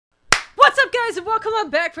What's up, guys, and welcome on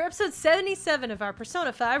back for episode 77 of our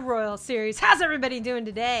Persona 5 Royal series. How's everybody doing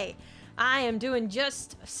today? I am doing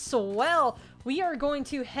just swell. We are going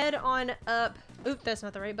to head on up. Oop, that's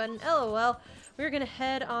not the right button. LOL. We're going to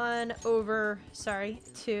head on over,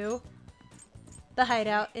 to the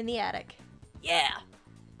hideout in the attic. Yeah!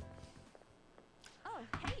 Oh,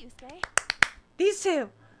 hey, Yusuke. These two!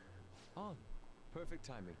 Oh, perfect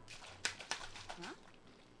timing. Huh?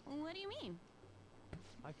 What do you mean?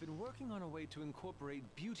 I've been working on a way to incorporate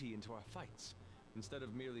beauty into our fights, instead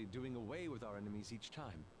of merely doing away with our enemies each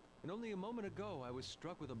time. And only a moment ago, I was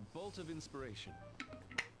struck with a bolt of inspiration.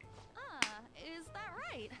 Ah, is that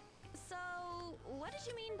right? So, what did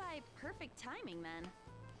you mean by perfect timing, then?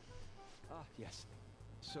 Ah, yes.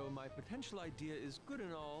 So my potential idea is good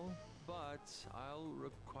and all, but I'll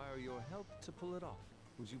require your help to pull it off.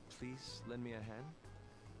 Would you please lend me a hand?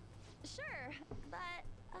 Sure, but,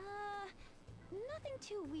 nothing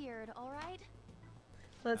too weird, alright?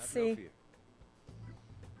 Let's Have no see. fear.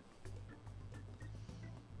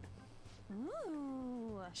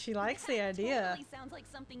 Ooh. She likes the That idea. Totally sounds like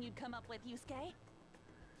something you'd come up with, Yusuke.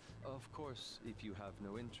 Of course, if you have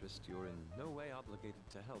no interest, you're in no way obligated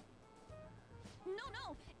to help.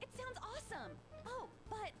 No, it sounds awesome. Oh,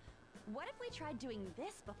 but what if we tried doing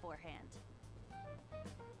this beforehand?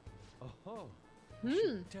 Oh, we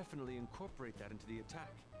should definitely incorporate that into the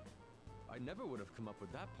attack. I never would have come up with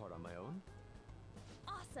that part on my own.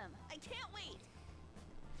 Awesome, I can't wait.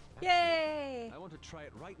 Yay! I want to try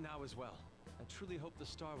it right now as well. I truly hope the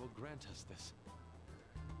star will grant us this.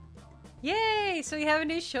 Yay! So we have a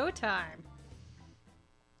new showtime.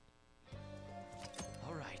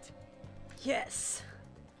 All right. Yes.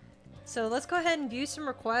 So let's go ahead and view some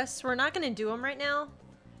requests. We're not going to do them right now.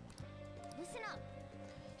 Listen up.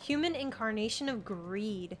 Human incarnation of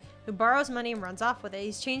greed, who borrows money and runs off with it.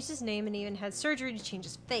 He's changed his name and even had surgery to change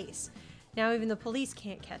his face. Now even the police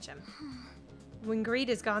can't catch him. When greed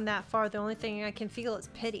has gone that far, the only thing I can feel is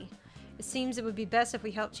pity. It seems it would be best if we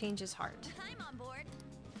help change his heart. I'm on board.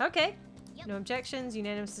 Okay. Yep. No objections,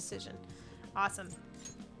 unanimous decision. Awesome.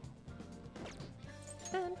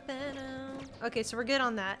 Okay, so we're good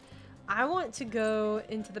on that. I want to go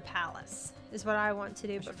into the palace, is what I want to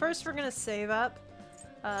do. But first we're going to save up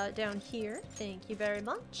down here. Thank you very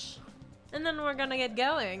much. And then we're going to get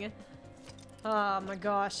going. Oh my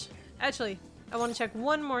gosh. Actually, I want to check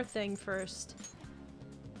one more thing first.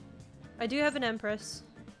 I do have an Empress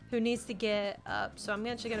who needs to get up, so I'm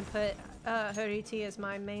actually going to put Horiti as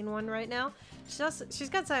my main one right now. She's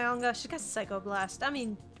got Zionga, she's got Psychoblast. I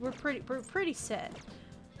mean, we're pretty set.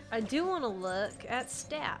 I do want to look at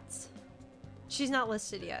stats. She's not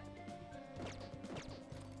listed yet.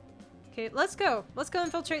 Okay, let's go. Let's go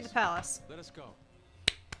infiltrate the palace. Let us go.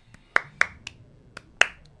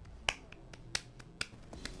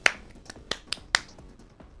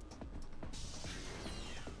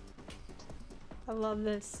 I love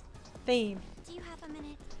this theme. Do you have a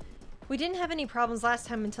minute? We didn't have any problems last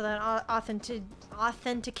time until that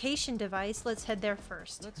authentication device. Let's head there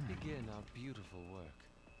first. Let's begin our beautiful work.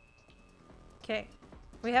 Okay.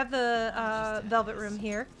 We have the velvet room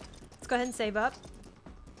here. Let's go ahead and save up.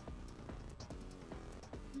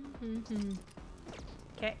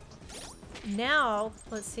 Okay. Now,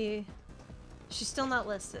 let's see. She's still not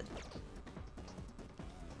listed.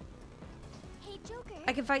 Hey, Joker.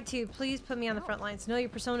 I can fight too. Please put me on the front lines. No, your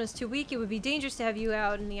persona is too weak. It would be dangerous to have you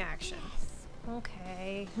out in the action. Yes.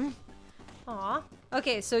 Okay. Aw.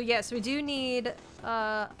 Okay, so yes, we do need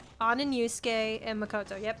An and Yusuke and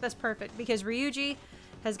Makoto. Yep, that's perfect. Because Ryuji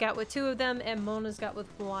has got with 2 of them and Mona's got with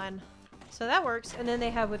 1. So that works. And then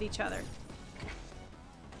they have with each other.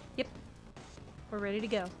 Yep. We're ready to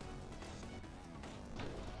go.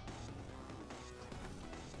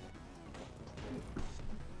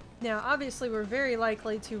 Now, obviously, we're very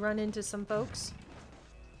likely to run into some folks.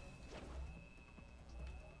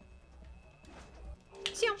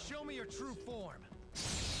 Show me your true form.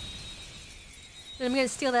 And I'm gonna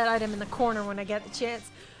steal that item in the corner when I get the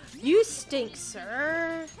chance. You stink,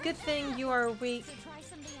 sir. Good thing you are weak So try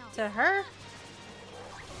something else. to her.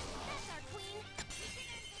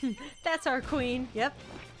 That's our queen. That's our queen. Yep.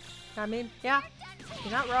 I mean, yeah.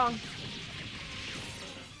 You're not wrong.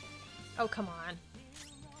 Oh, come on.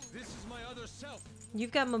 This is my other self.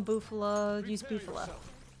 You've got Mabufala. Use Prepare Bufala.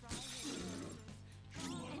 yourself.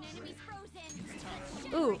 An enemy's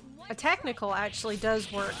frozen. Ooh, a technical actually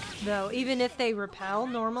does work, though. Even if they repel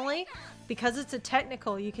normally, because it's a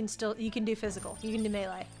technical, you can do physical. You can do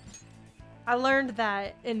melee. I learned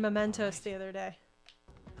that in Mementos the other day.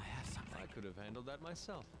 I have something. I could have handled that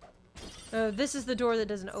myself. Oh, this is the door that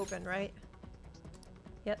doesn't open, right?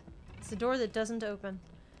 Yep. It's the door that doesn't open.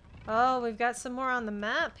 Oh, we've got some more on the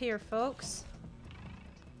map here, folks.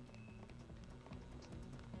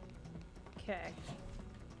 Okay.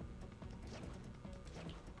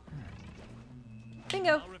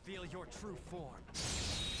 Bingo. I'll reveal your true form.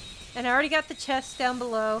 And I already got the chest down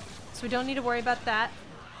below, so we don't need to worry about that.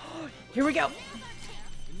 Here we go.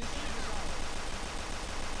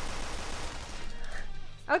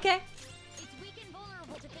 Okay. It's weak and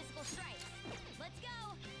vulnerable to physical strikes. Let's go.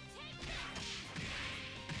 Take that.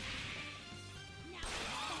 Now,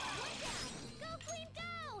 one down. Go, Queen, go.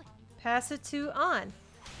 Pass it to on.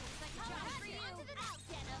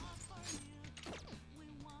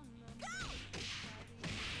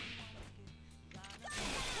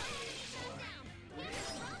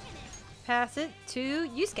 Pass it to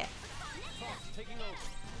Yusuke.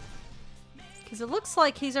 Because it looks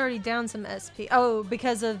like he's already down some SP. Oh,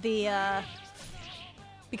 because of the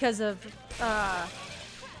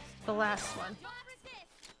last one.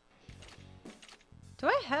 Do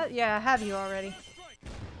I have? Yeah, I have you already.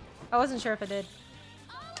 I wasn't sure if I did.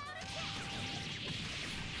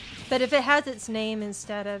 But if it has its name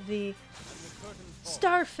instead of the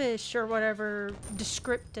starfish or whatever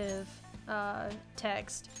descriptive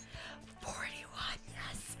text. 41,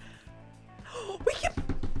 yes.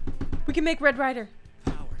 We can make Red Rider.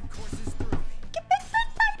 Power courses through me. We can make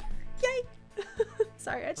Red Rider! Yay!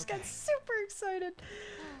 Sorry, I just got super excited.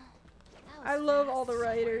 I love all the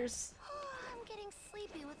riders. I'm getting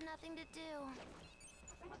sleepy with nothing to do.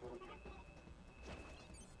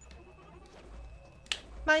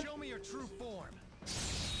 Show me your true form.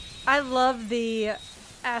 I love the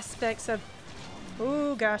aspects of.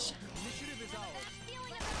 Oh gosh. Initiative is ours.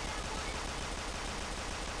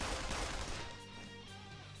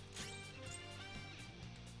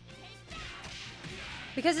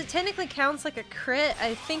 Because it technically counts like a crit,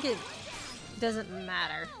 I think it doesn't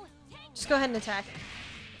matter. Just go ahead and attack.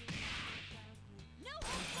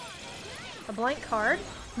 A blank card?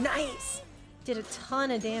 Nice! Did a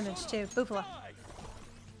ton of damage too. Boofala.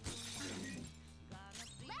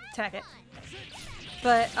 Attack it.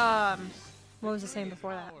 But, what was I saying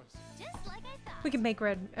before that? We can make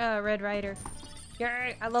Red Rider.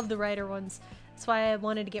 Yay! I love the Rider ones. That's why I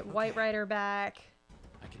wanted to get White Rider back.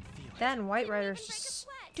 I can feel it. That and White Rider is just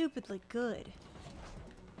stupidly good.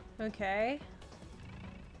 Okay.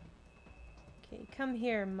 Okay, come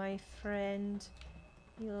here, my friend.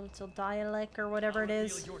 You little dialect or whatever it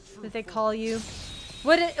is that they call you.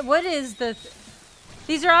 What is the...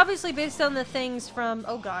 These are obviously based on the things from...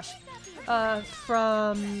 Oh gosh.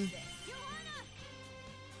 From...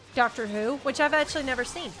 Doctor Who, which I've actually never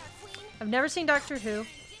seen. I've never seen Doctor Who.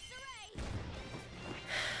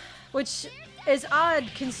 Which is odd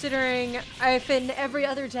considering if in every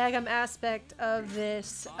other Dagum aspect of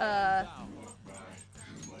this, oh,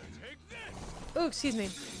 excuse me.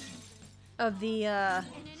 Of the,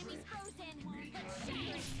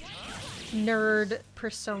 nerd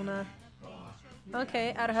persona.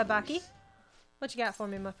 Okay, Arahabaki. What you got for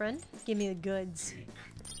me, my friend? Give me the goods.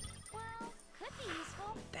 Well, could be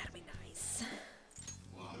useful. That'd be nice.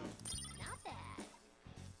 Not bad.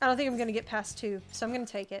 I don't think I'm gonna get past 2, so I'm gonna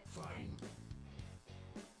take it.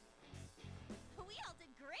 We all did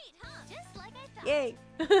great, huh? Just like I thought. Yay!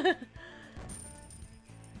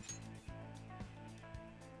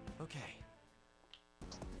 Okay.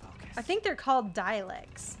 Focus. I think they're called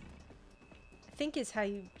dialects. I think is how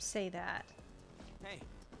you say that. Hey,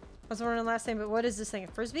 I was wondering the last name, but what is this thing? A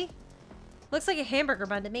frisbee? Looks like a hamburger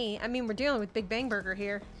bun to me. I mean, we're dealing with Big Bang Burger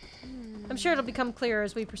here. I'm sure it'll become clearer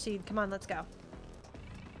as we proceed. Come on, let's go.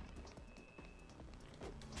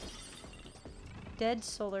 Dead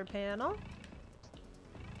solar panel.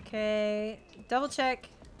 Okay, double check.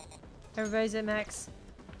 Everybody's at max.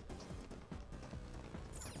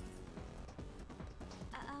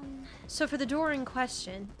 So for the door in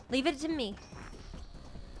question, leave it to me.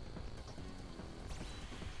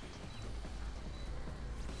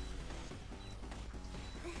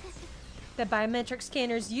 The biometric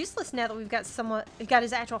scanner is useless now that we've got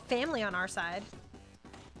his actual family on our side.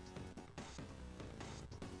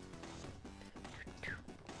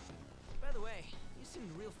 by the way, you seemed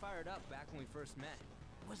real fired up back when we first met.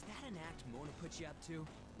 Was that an act Mona put you up to?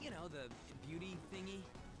 You know, the beauty thingy?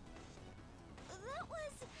 That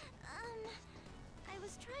was, I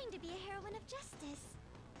was trying to be a heroine of justice.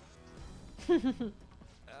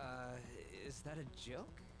 Is that a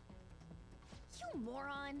joke? You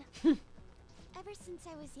moron! Ever since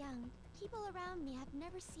I was young, people around me have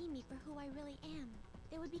never seen me for who I really am.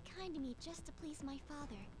 They would be kind to me just to please my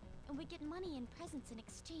father, and would get money and presents in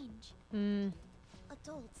exchange.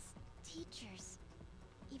 Adults, teachers,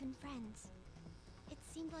 even friends. It's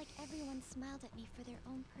seemed like everyone smiled at me for their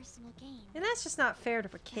own personal gain. And that's just not fair to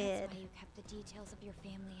a kid. That's why you kept the details of your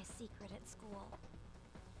family a secret at school.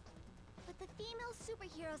 But the female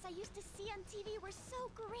superheroes I used to see on TV were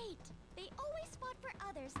so great. They always fought for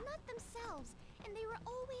others, not themselves, and they were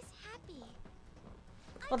always happy.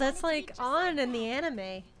 Well, that's like on in the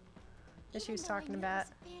anime that she was talking about.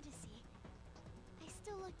 Fantasy, I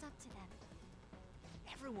still looked up to them.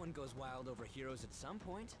 Everyone goes wild over heroes at some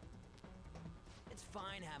point. It's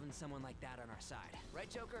fine having someone like that on our side, right,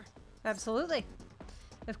 Joker? Absolutely.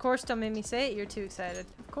 Of course, don't make me say it. You're too excited.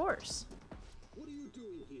 Of course. What are you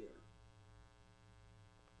doing here?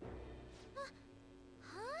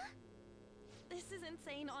 Huh? This is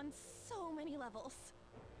insane on so many levels.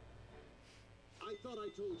 I thought I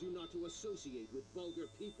told you not to associate with vulgar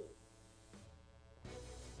people.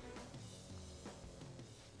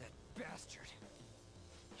 That bastard.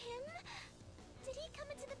 Him? Did he come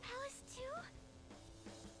into the palace too?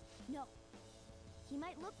 No. He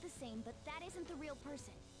might look the same, but that isn't the real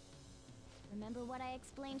person. Remember what I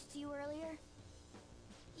explained to you earlier?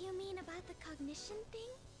 You mean about the cognition thing?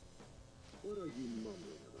 What are you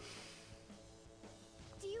mumbling about?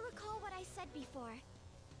 Do you recall what I said before?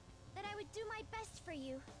 That I would do my best for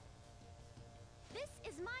you. This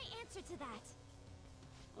is my answer to that.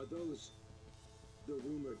 Are those the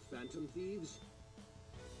rumored phantom thieves?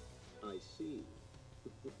 I see.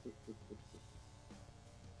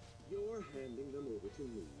 You're handing them over to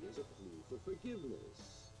me as a plea for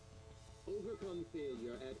forgiveness. Overcome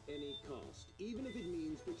failure at any cost, even if it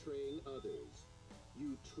means betraying others.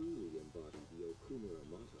 You truly embody the Okumara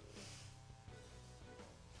motto.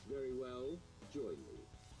 Very well, join me.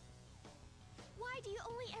 Why do you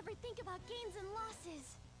only ever think about gains and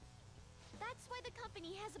losses? That's why the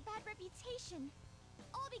company has a bad reputation.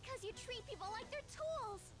 All because you treat people like they're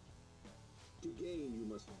tools. To gain, you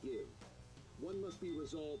must give. One must be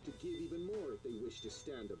resolved to give even more if they wish to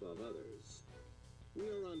stand above others. We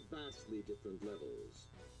are on vastly different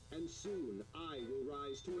levels, and soon I will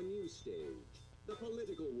rise to a new stage, the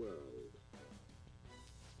political world.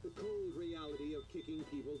 The cold reality of kicking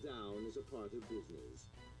people down is a part of business.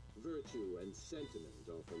 Virtue and sentiment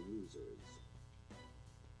are for losers.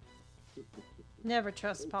 Never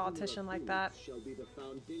trust a politician like that. Shall be the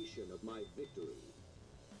foundation of my victory.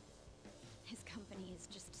 His company is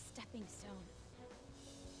just a stepping stone.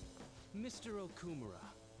 Mr.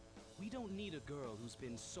 Okumara, we don't need a girl who's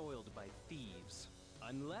been soiled by thieves.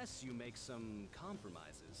 Unless you make some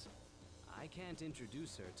compromises. I can't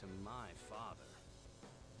introduce her to my father.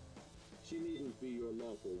 She needn't be your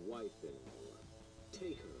lawful wife anymore.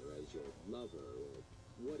 Take her as your lover or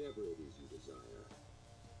whatever it is you desire.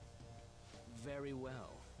 Very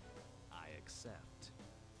well. I accept.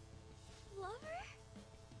 Lover?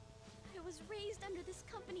 I was raised under this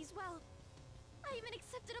company's wealth. I even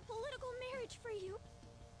accepted a political marriage for you.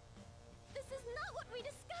 This is not what we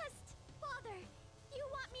discussed! Father, you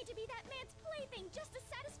want me to be that man's plaything just to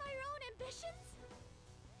satisfy your own ambitions?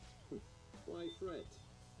 Why fret?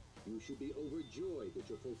 You should be overjoyed that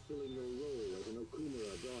you're fulfilling your role as an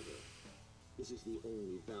Okumara daughter. This is the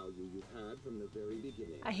only value you've had from the very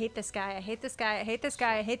beginning. I hate this guy. I hate this guy. I hate this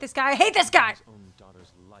guy. I hate this guy. I hate this guy! His own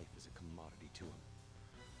daughter's life is a commodity to him.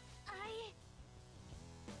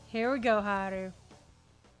 Here we go, Haru.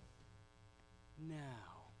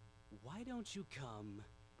 Now, why don't you come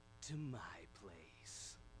to my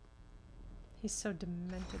place? He's so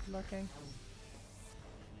demented looking.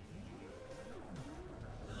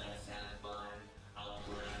 Let's have fun. I'll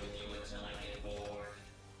play with you until I get bored.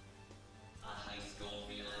 A high school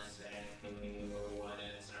realistic what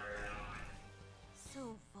it's around.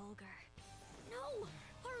 So vulgar. No!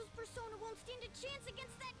 Haru's persona won't stand a chance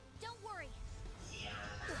against that. Don't worry.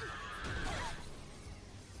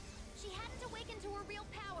 She hadn't awakened to her real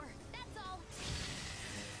power. That's all.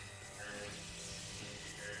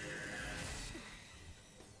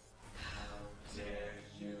 How dare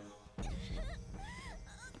you?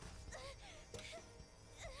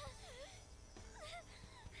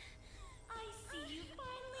 I see you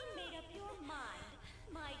finally made up your mind,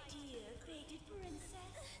 my dear fated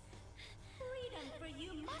princess. Freedom for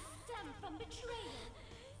you must stem from betrayal.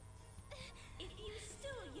 If you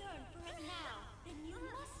still yearn for it now, then you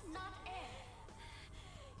must not err.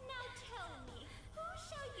 Now tell me, who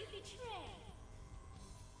shall you betray?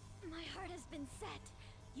 My heart has been set.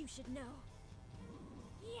 You should know.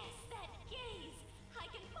 Yes, that gaze! I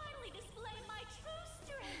can finally display my true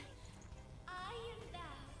strength! I am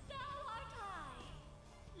thou, thou art I!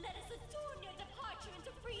 Let us adorn your departure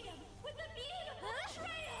into freedom with a beautiful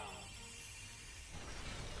betrayal!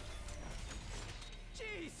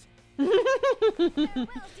 Jeez!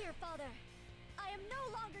 Farewell, dear father. I am no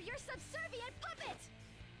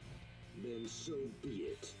then so be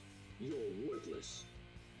it. You're worthless.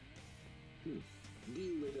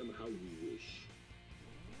 Deal with them how you wish.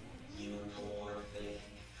 You poor thing.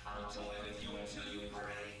 I'll toy with you until you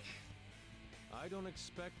break. I don't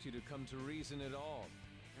expect you to come to reason at all.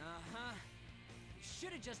 Uh-huh.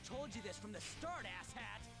 Should have just told you this from the start,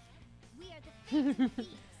 asshat. We are the phantom thieves,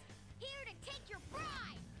 here to take your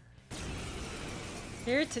bride.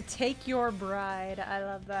 Here to take your bride. I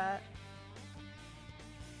love that.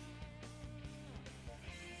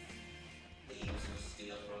 Thieves who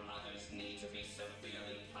steal from others need to be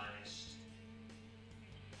severely punished.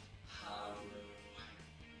 Haru,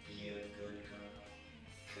 be a good girl.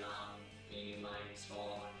 Come, be my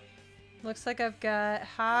toy. Looks like I've got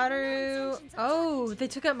Haru. Oh, they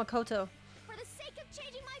took out Makoto. For the sake of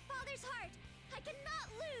changing my father's heart, I cannot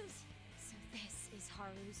lose. So this is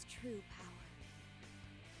Haru's true power.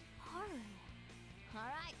 Haru.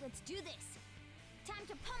 Alright, let's do this. Time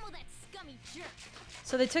to pummel that scummy jerk.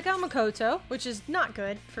 So they took out Makoto, which is not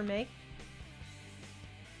good for me.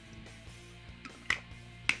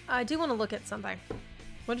 I do want to look at something.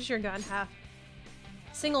 What does your gun have?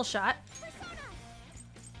 Single shot.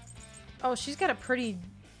 Oh, she's got a pretty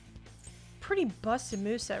busted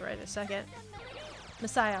moveset right in a second.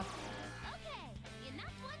 Messiah.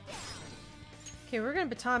 Okay, we're gonna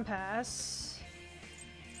baton pass.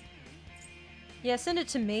 Yeah, send it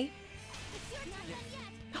to me.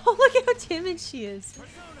 Oh, look at how timid she is.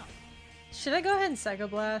 Should I go ahead and Psycho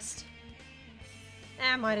Blast?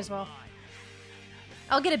 Might as well.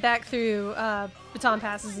 I'll get it back through baton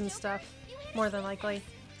passes and stuff, more than likely.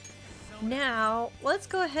 Now, let's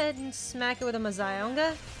go ahead and smack it with a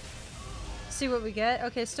Mazayonga. See what we get.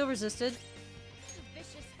 Okay, still resisted.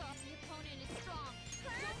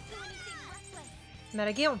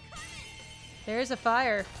 Metagil. There's a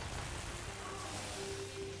fire.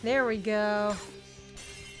 There we go.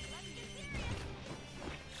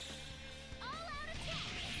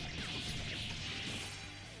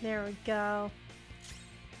 There we go.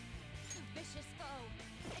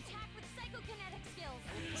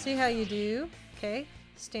 See how you do. Okay,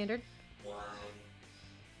 standard. Why?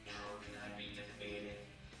 How can I be defeated?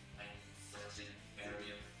 I'm such an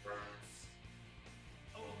area brats.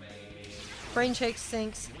 Obey me. Brain shake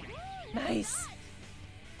sinks. Nice.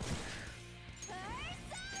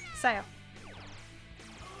 Sayo.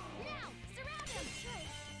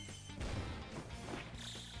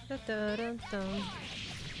 Dun, dun, dun, dun.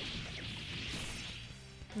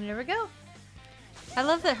 And there we go. I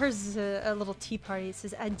love that hers is a little tea party. It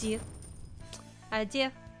says adieu. Adieu.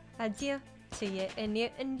 Adieu to you and you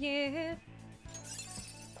and you.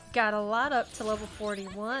 Got a lot up to level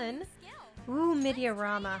 41. Ooh,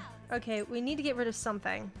 Midiorama. Okay, we need to get rid of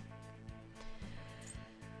something.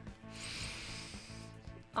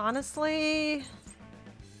 Honestly,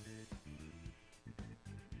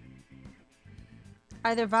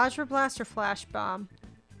 either Vajra Blast or Flash Bomb.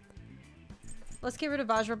 Let's get rid of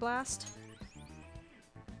Vajra Blast.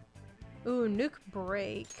 Ooh, Nuke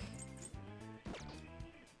Break.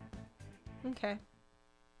 Okay.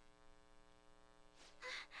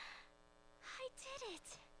 I did it.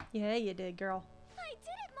 Yeah, you did, girl. I did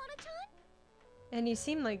it, Monoton. And you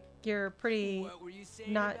seem like you're pretty What were you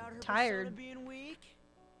saying not about her tired. persona being weak?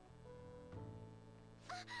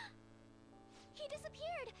 He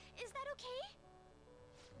disappeared. Is that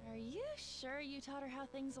okay? Are you sure you taught her how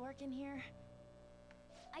things work in here?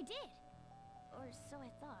 I did. Or so I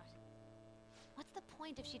thought. What's the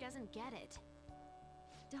point if she doesn't get it?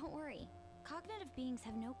 Don't worry. Cognitive beings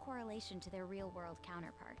have no correlation to their real-world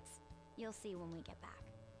counterparts. You'll see when we get back.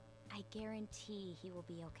 I guarantee he will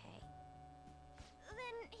be okay.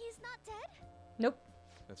 Then he's not dead? Nope.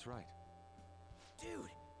 That's right. Dude,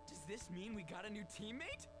 does this mean we got a new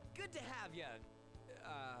teammate? Good to have ya.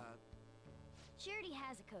 She already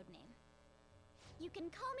has a code name. You can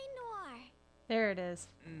call me Noir. There it is.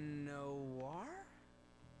 Noir?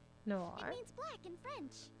 Noir. It means black in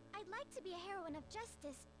French. I'd like to be a heroine of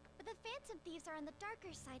justice, but the Phantom Thieves are on the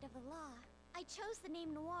darker side of the law. I chose the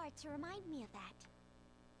name Noir to remind me of that.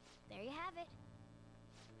 There you have it.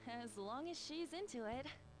 As long as she's into it.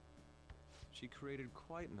 She created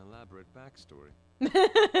quite an elaborate backstory.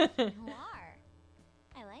 Noir.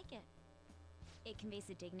 I like it. It conveys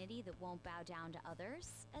a dignity that won't bow down to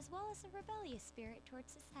others, as well as a rebellious spirit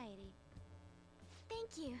towards society.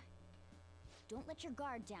 Thank you. Don't let your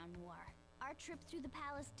guard down, Noir. Our trip through the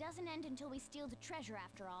palace doesn't end until we steal the treasure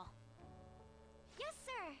after all. Yes,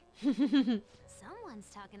 sir! Someone's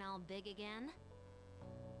talking all big again.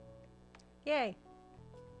 Yay.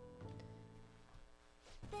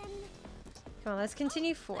 Then... Come on, let's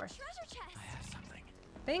continue the forth. treasure chest! I have something.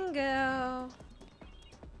 Bingo.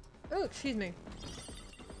 Oh, excuse me.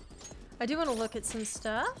 I do want to look at some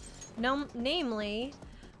stuff. No, namely,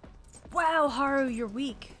 wow, Haru, you're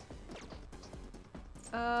weak.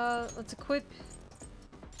 Let's equip.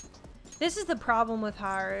 This is the problem with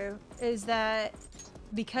Haru, is that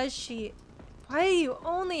because she. Why do you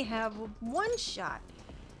only have one shot?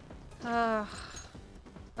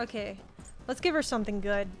 Okay, let's give her something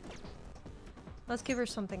good. Let's give her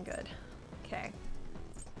something good. Okay.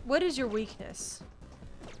 What is your weakness?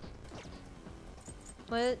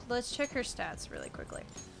 Let's check her stats really quickly.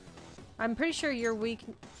 I'm pretty sure your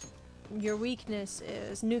weakness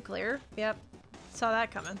is nuclear. Yep. Saw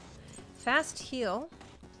that coming. Fast heal.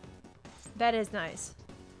 That is nice.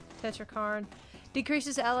 Tetrakarn.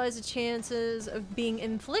 Decreases allies' chances of being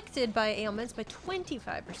inflicted by ailments by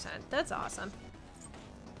 25%. That's awesome.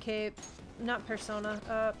 Okay, not persona.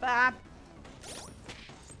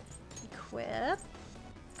 Equip.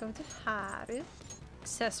 Go to Haru.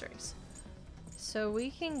 Accessories. So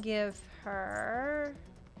we can give her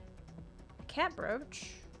a cat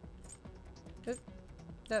brooch. Oop,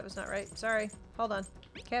 that was not right. Sorry. Hold on.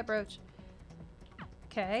 Cat brooch.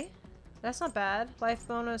 Okay. That's not bad. Life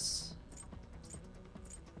bonus.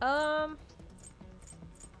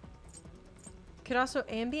 Could also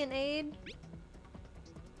ambient aid.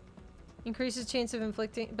 Increases chance of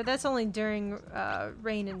inflicting, but that's only during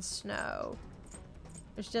rain and snow,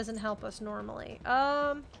 which doesn't help us normally.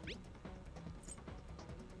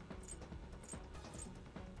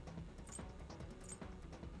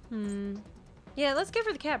 Yeah, let's give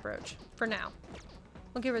her the cat brooch for now.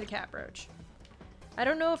 We'll give her the cat brooch. I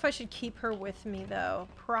don't know if I should keep her with me though.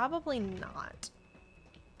 Probably not.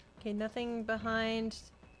 Okay, nothing behind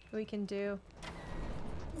we can do.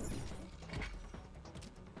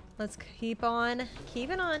 Let's keep on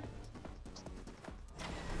keeping on.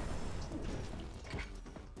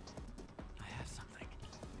 I have something.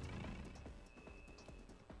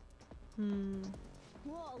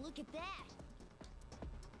 Whoa, look at that!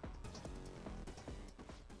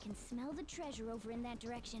 I can smell the treasure over in that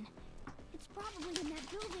direction. It's probably in that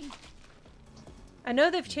building. I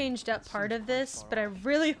know they've changed up part of this, but I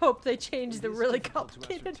really hope they change the really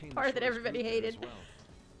complicated part that everybody hated.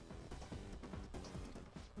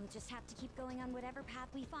 We'll just have to keep going on whatever path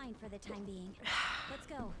we find for the time being. Let's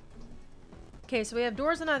go. Okay, so we have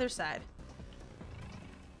doors on either side.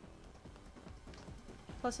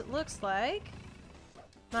 Plus it looks like...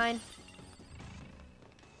 Mine.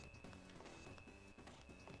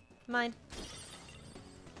 Mine.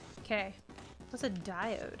 Okay. What's a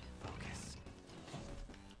diode? Focus.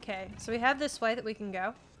 Okay, so we have this way that we can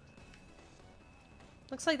go.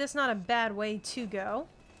 Looks like that's not a bad way to go.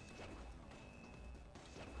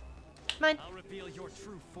 Mine. I'll reveal your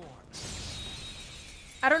true form.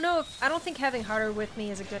 I don't know if... I don't think having Haru with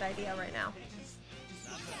me is a good idea right now.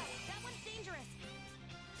 That one's dangerous.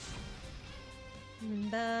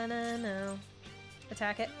 Banana.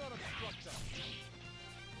 Attack it.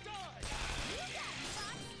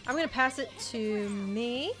 I'm gonna pass it to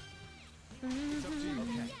me.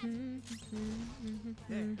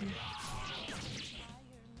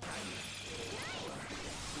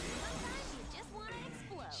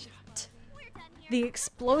 The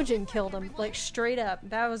explosion killed him, like straight up.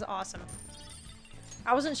 That was awesome.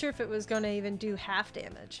 I wasn't sure if it was gonna even do half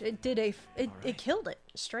damage. It did it killed it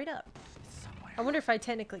straight up. I wonder if I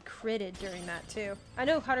technically critted during that too. I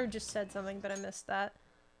know Haru just said something, but I missed that.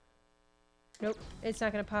 Nope, it's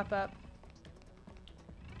not gonna pop up.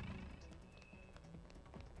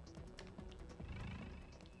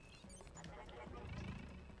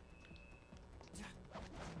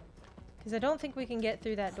 Because I don't think we can get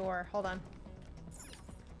through that door. Hold on.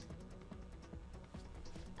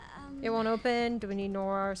 It won't open. Do we need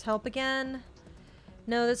Nora's help again?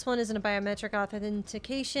 No, this one isn't a biometric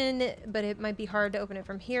authentication, but it might be hard to open it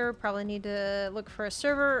from here. Probably need to look for a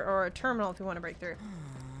server or a terminal if we want to break through.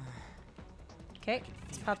 Okay,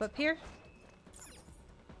 let's pop up here.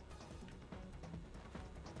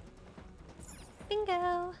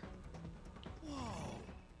 Bingo!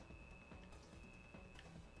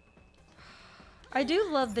 I do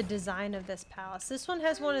love the design of this palace. This one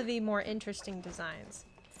has one of the more interesting designs.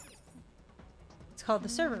 It's called the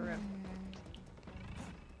server room.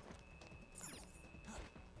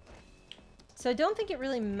 So I don't think it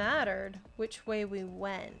really mattered which way we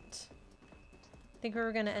went. I think we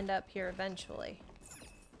were going to end up here eventually.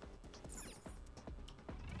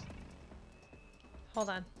 Hold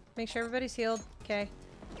on. Make sure everybody's healed. Okay.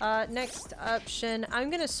 Next option.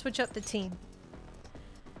 I'm going to switch up the team.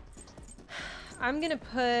 I'm going to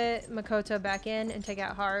put Makoto back in and take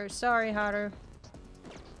out Haru. Sorry, Haru.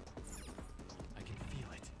 I can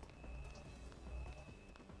feel it.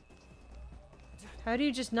 How do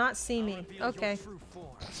you just not see I'll me? reveal your Okay. true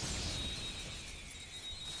form.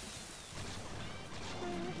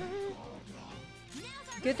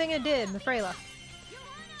 Good thing I did, Mafrela.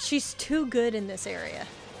 She's too good in this area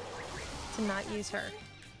to not use her.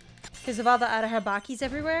 Because of all the Arahabakis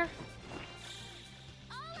everywhere.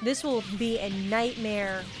 This will be a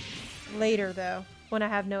nightmare later, though, when I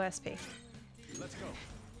have no SP. Let's go.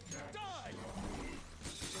 Die!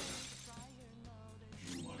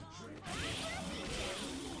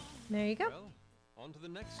 There you go. Well, on to the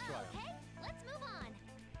next trial. Okay, let's move on.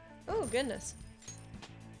 Oh, goodness.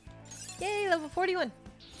 Yay, level 41.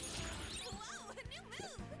 Whoa, a new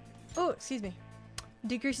move. Oh, excuse me.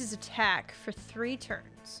 Decreases attack for 3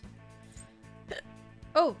 turns.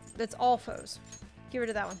 Oh, that's all foes. Get rid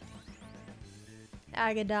of that one.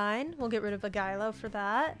 Agadine. We'll get rid of Agilo for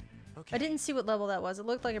that. Okay. I didn't see what level that was. It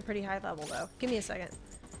looked like a pretty high level, though. Give me a second.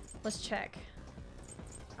 Let's check.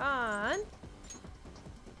 On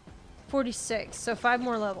 46. So 5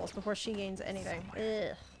 more levels before she gains anything.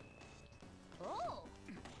 Ugh. Oh.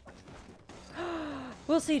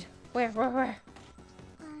 Will seed. Where? Well,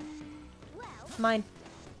 Mine.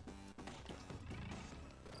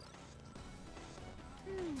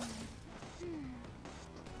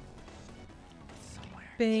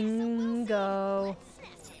 Bingo.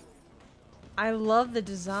 snatch it. I love the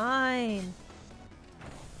design.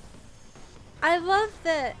 I love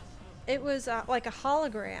that it was like a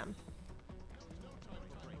hologram.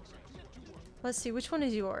 Let's see, which one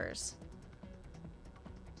is yours?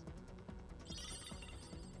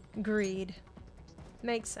 Greed.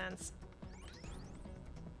 Makes sense.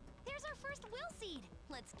 There's our first will seed.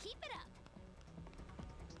 Let's keep it up.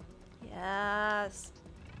 Yes.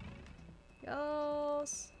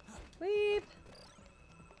 Yes. Weep.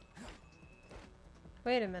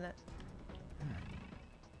 Wait a minute.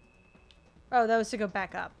 Oh, that was to go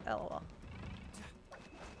back up. LOL.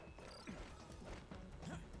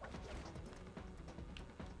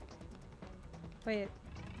 Wait.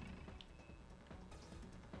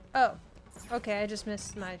 Oh. Okay, I just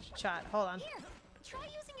missed my shot. Hold on. Here, try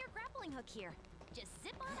using your grappling hook here. Just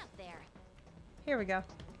zip on up there. Here we go.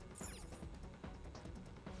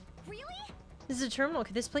 Really? This is a terminal.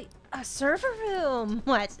 Could this play a server room?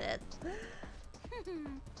 What's it?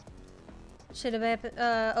 Should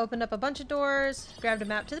have opened up a bunch of doors, grabbed a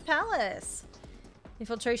map to the palace.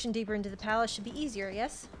 Infiltration deeper into the palace should be easier,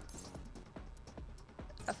 yes?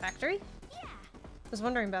 A factory? Yeah. Was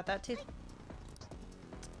wondering about that too.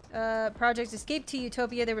 Project Escape to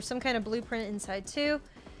Utopia. There was some kind of blueprint inside too.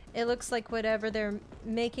 It looks like whatever they're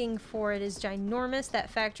making for it is ginormous. That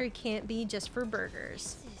factory can't be just for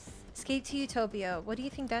burgers. Escape to Utopia. What do you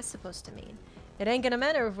think that's supposed to mean? It ain't gonna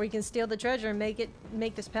matter if we can steal the treasure and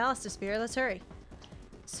make this palace disappear. Let's hurry.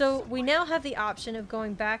 So we now have the option of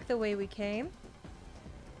going back the way we came.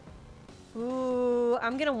 Ooh,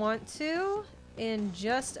 I'm gonna want to in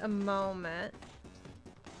just a moment.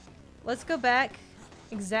 Let's go back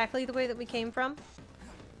exactly the way that we came from.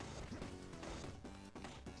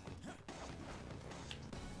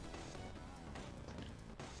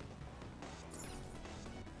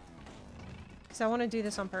 Because I want to do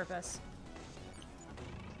this on purpose.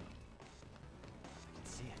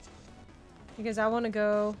 See it. Because I want to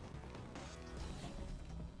go...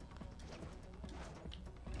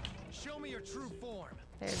 Show me your true form.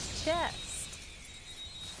 There's chest.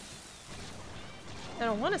 I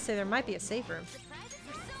don't want to say there might be a safe room. Surprises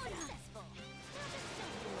are so successful.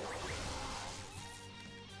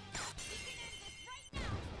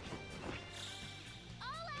 All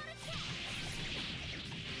out attack.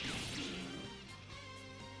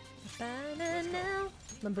 Now.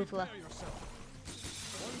 Mambufala. Prepare yourself.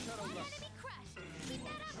 One shadow left. Enemy crushed. Keep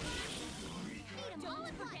that up. Need 'em all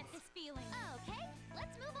at once. This feeling. Okay,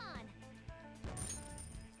 let's move on.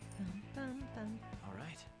 All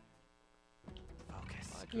right. Focus.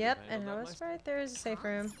 Yep, and I was right. There is a safe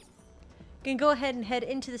room. Can go ahead and head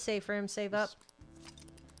into the safe room, save up.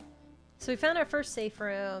 So we found our first safe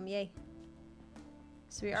room, yay.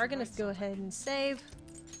 So we are gonna go ahead and save.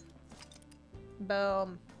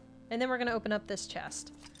 Boom. And then we're gonna open up this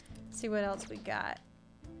chest. See what else we got.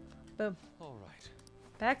 Boom. All right.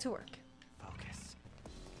 Back to work. Focus.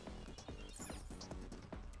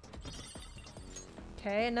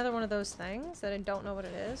 Okay, another one of those things that I don't know what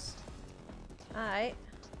it is. Alright.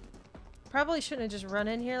 Probably shouldn't have just run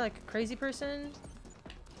in here like a crazy person.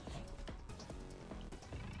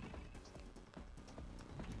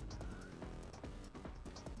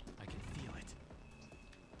 I can feel it.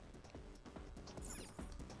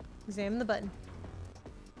 Examine the button.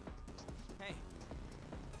 Hey,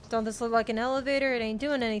 Don't this look like an elevator? It ain't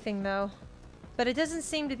doing anything though. But it doesn't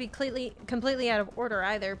seem to be completely out of order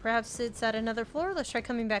either. Perhaps it's at another floor? Let's try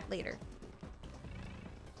coming back later.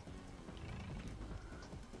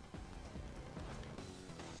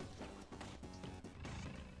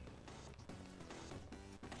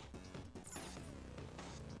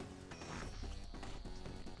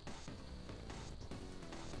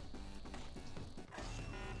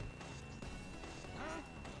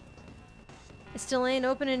 It still ain't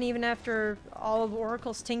opening even after all of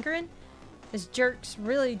Oracle's tinkering? This jerks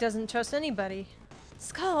really doesn't trust anybody.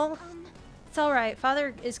 Skull! It's alright.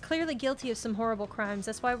 Father is clearly guilty of some horrible crimes.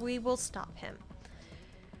 That's why we will stop him.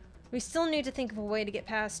 We still need to think of a way to get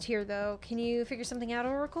past here, though. Can you figure something out,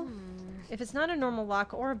 Oracle? If it's not a normal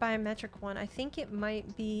lock or a biometric one, I think it might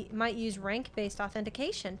use rank-based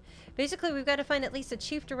authentication. Basically, we've got to find at least a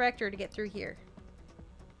chief director to get through here.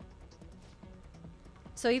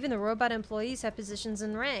 So even the robot employees have positions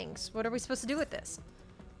and ranks. What are we supposed to do with this?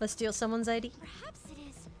 Let's steal someone's ID? Perhaps it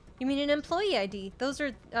is. You mean an employee ID? Those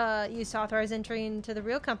are used to authorize entry into the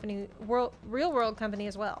real world company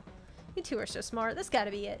as well. You two are so smart. That's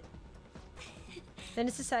gotta be it. Then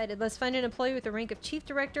it's decided. Let's find an employee with the rank of chief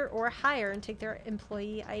director or higher and take their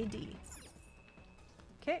employee ID.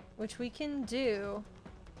 Okay, which we can do.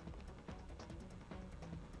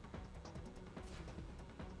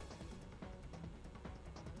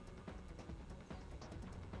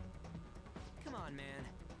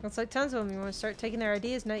 Looks like tons of them. You want to start taking their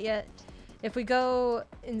ideas? Not yet. If we go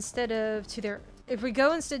instead to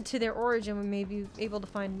their origin, we may be able to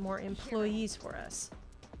find more employees for us.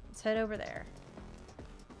 Let's head over there.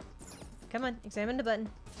 Come on, examine the button.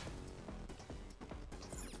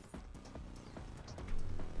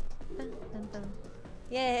 Dun, dun, dun.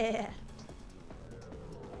 Yeah.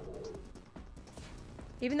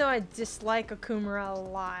 Even though I dislike Okumara a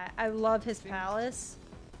lot, I love his palace.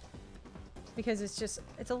 Because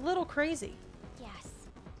it's a little crazy. Yes.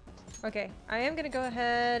 Okay, I am gonna go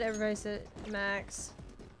ahead. Everybody's at max.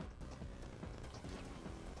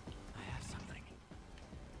 I have something.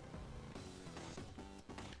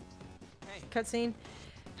 Hey. Cutscene.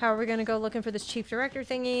 How are we gonna go looking for this chief director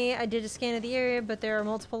thingy? I did a scan of the area, but there are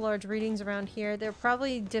multiple large readings around here. They're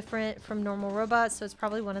probably different from normal robots, so it's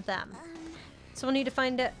probably one of them. So we'll need to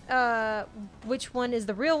find which one is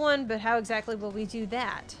the real one, but how exactly will we do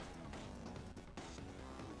that?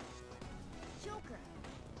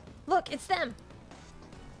 Look, it's them!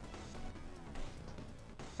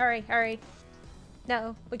 Hurry, hurry.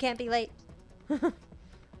 No, we can't be late.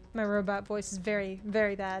 My robot voice is very,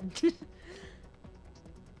 very bad.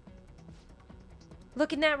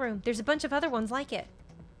 Look in that room. There's a bunch of other ones like it.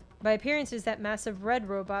 By appearances, that massive red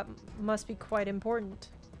robot must be quite important.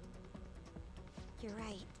 You're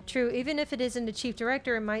right. True, even if it isn't a chief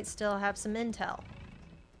director, it might still have some intel.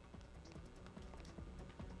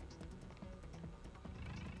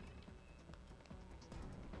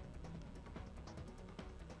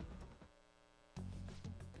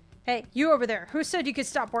 Hey, you over there. Who said you could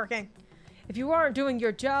stop working? If you aren't doing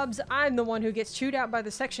your jobs, I'm the one who gets chewed out by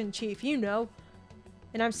the section chief, you know.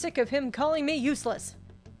 And I'm sick of him calling me useless.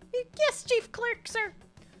 Yes, Chief Clerk, sir.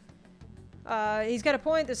 He's got a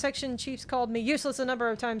point. The section chief's called me useless a number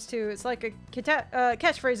of times, too. It's like a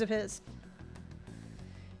catchphrase of his.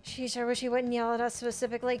 Sheesh, I wish he wouldn't yell at us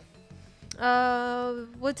specifically.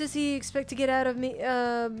 What does he expect to get out of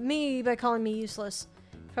me by calling me useless?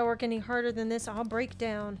 If I work any harder than this, I'll break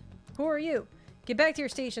down. Who are you? Get back to your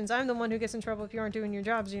stations. I'm the one who gets in trouble if you aren't doing your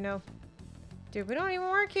jobs, you know. Dude, we don't even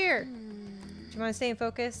work here. Do you mind staying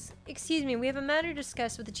focused? Excuse me, we have a matter to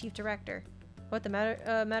discuss with the chief director. What, the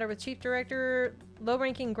matter with chief director?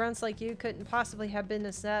 Low-ranking grunts like you couldn't possibly have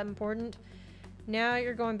business that important. Now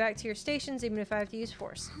you're going back to your stations, even if I have to use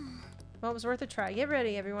force. Well, it was worth a try. Get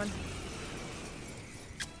ready, everyone.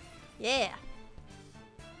 Yeah.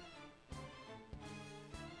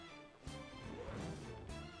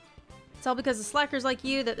 It's all because of slackers like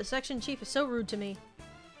you that the section chief is so rude to me.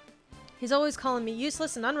 He's always calling me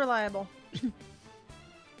useless and unreliable.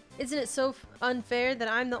 Isn't it so unfair that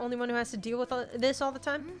I'm the only one who has to deal with this all the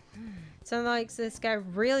time? Sounds like this guy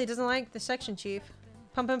really doesn't like the section chief.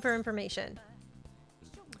 Pump him for information.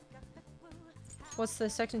 What's the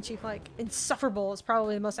section chief like? Insufferable is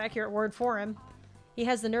probably the most accurate word for him. He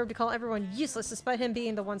has the nerve to call everyone useless despite him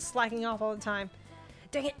being the one slacking off all the time.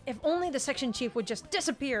 Dang it, if only the section chief would just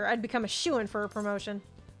disappear, I'd become a shoo-in for a promotion.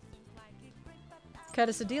 Cut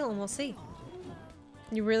us a deal and we'll see.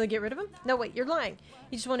 You really get rid of him? No, wait, you're lying.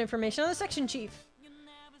 You just want information on the section chief.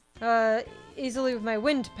 Easily with my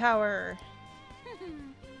wind power.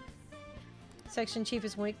 Section chief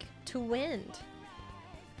is weak to wind.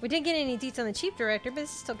 We didn't get any deets on the chief director, but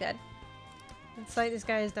it's still good. It's like this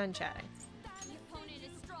guy is done chatting.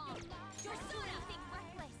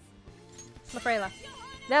 Lafrayla.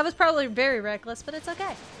 That was probably very reckless, but it's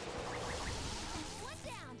okay. One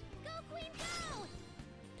down. Go, Queen, go!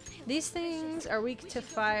 These things are weak to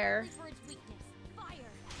fire. For its weakness. Fire.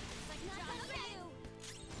 Like not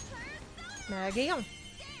for you. Maggie on. Dance,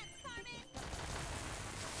 Carmen.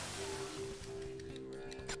 Do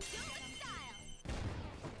it with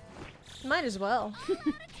style. Might as well.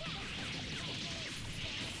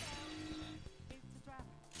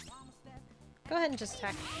 Go ahead and just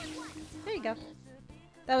attack. There you go.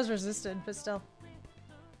 That was resisted, but still.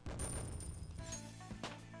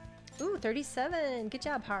 Ooh, 37. Good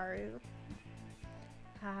job, Haru.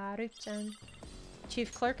 Haru-chan.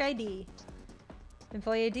 Chief Clerk ID.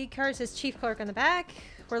 Employee ID card says Chief Clerk on the back.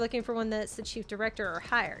 We're looking for one that's the Chief Director or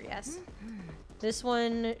higher, yes. This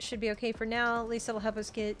one should be okay for now. At least it'll help us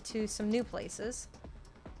get to some new places.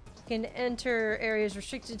 You can enter areas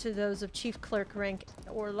restricted to those of Chief Clerk rank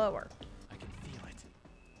or lower. I can feel it.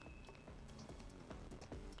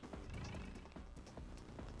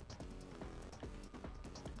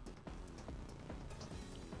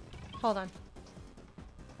 Hold on.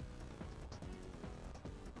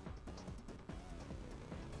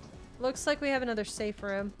 Looks like we have another safe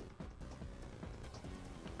room.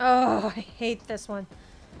 Oh, I hate this one.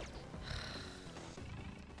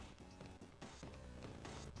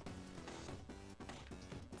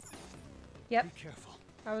 Yep, Be careful.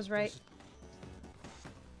 I was right.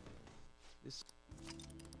 This.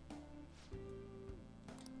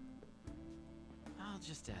 I'll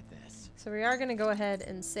just add this. So we are going to go ahead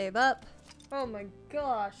and save up. Oh my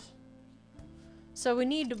gosh. So we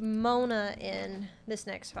need Mona in this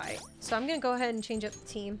next fight. So I'm going to go ahead and change up the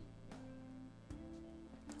team.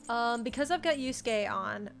 Because I've got Yusuke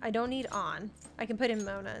on, I don't need on. I can put in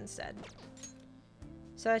Mona instead.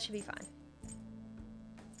 So that should be fine.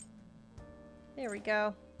 There we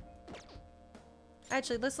go.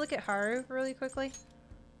 Actually, let's look at Haru really quickly.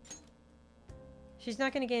 She's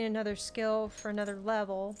not going to gain another skill for another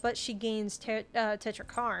level, but she gains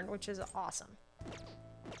Tetrakarn, which is awesome.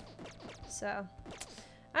 So,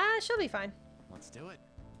 she'll be fine. Let's do it.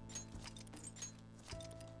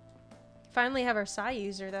 Finally have our Sai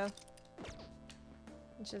user, though.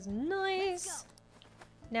 Which is nice.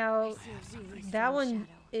 Now, that one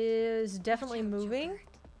is definitely moving.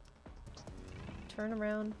 Turn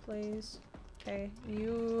around, please. Okay,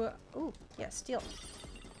 you... Ooh, yeah, steal.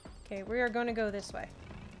 Okay, we are going to go this way.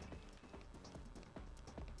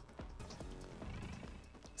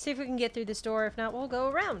 See if we can get through this door. If not, we'll go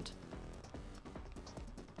around.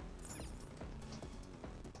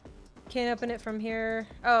 Can't open it from here.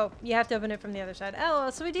 Oh, you have to open it from the other side. Oh,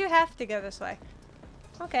 so we do have to go this way.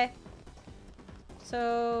 Okay.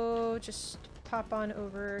 So, just pop on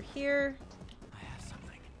over here. I have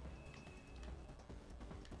something.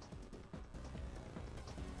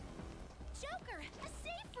 Joker, a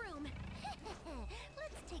safe room.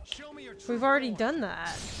 Let's take. Show me your true We've already form. done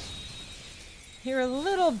that. You're a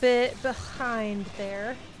little bit behind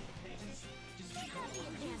there.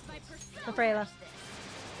 Afrayla.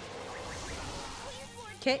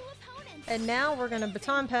 Okay. And now we're gonna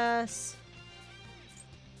baton pass.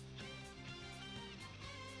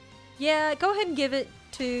 Yeah, go ahead and give it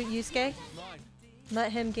to Yusuke.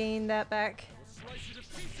 Let him gain that back.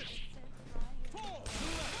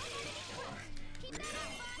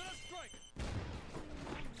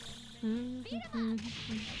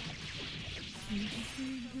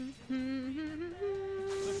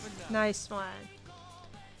 Nice one.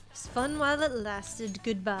 It's fun while it lasted.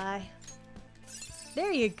 Goodbye.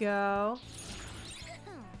 There you go.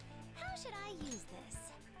 How should I use this?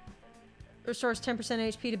 Restores 10%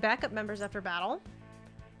 HP to backup members after battle.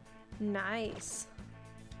 Nice.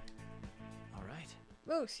 All right.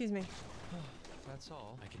 Oh, excuse me. That's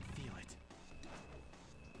all. I can feel it.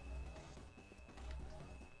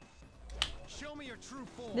 Show me your true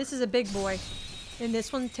form. This is a big boy. And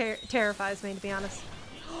this one terrifies me, to be honest.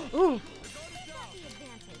 Ooh.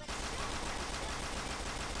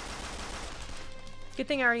 Good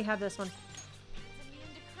thing I already have this one. It's immune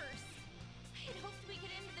to curse. I had hoped we could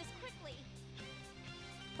end this quickly.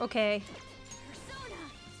 Okay. Persona.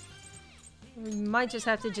 We might just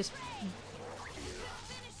have to just...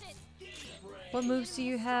 Finish it. What moves do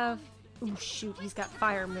you have? Ooh, shoot. He's got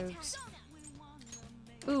fire moves.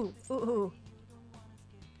 Ooh, ooh, ooh.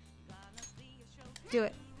 Do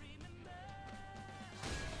it.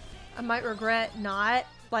 I might regret not,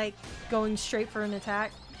 like, going straight for an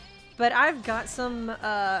attack. But I've got some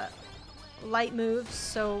light moves,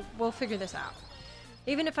 so we'll figure this out.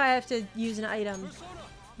 Even if I have to use an item,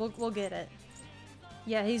 we'll get it.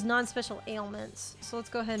 Yeah, he's non-special ailments, so let's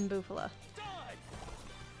go ahead and Bufala.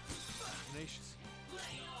 Tenacious.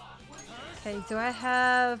 Okay, do I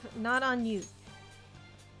have... Not on you.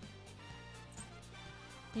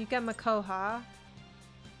 You got Makoha.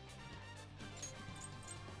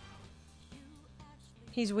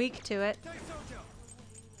 He's weak to it.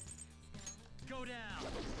 Go down.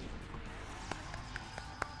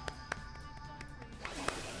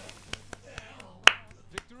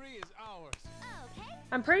 Victory is ours.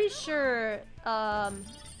 I'm pretty sure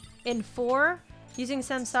in 4, using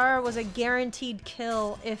Samsara was a guaranteed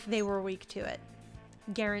kill if they were weak to it.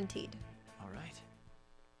 Guaranteed. All right.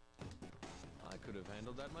 I could have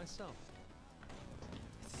handled that myself.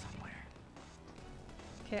 It's somewhere.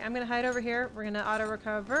 Okay, I'm gonna hide over here. We're gonna auto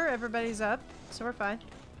recover. Everybody's up, so we're fine.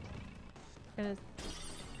 Gonna.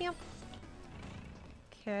 Yep.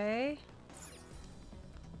 Okay.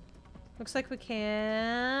 Looks like we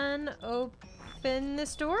can open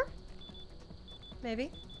this door.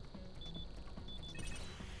 Maybe.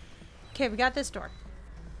 Okay, we got this door.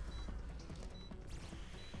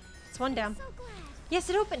 It's one down. Yes,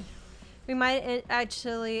 it opened. We might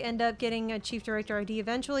actually end up getting a Chief Director ID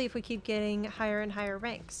eventually if we keep getting higher and higher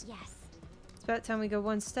ranks. Yes. It's about time we go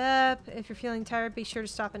one step. If you're feeling tired, be sure to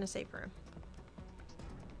stop in a safe room.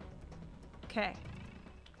 Okay.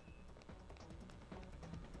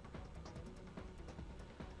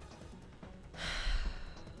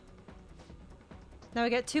 Now we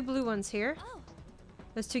got 2 blue ones here. Oh.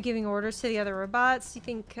 Those 2 giving orders to the other robots. You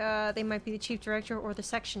think they might be the Chief Director or the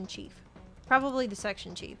Section Chief? Probably the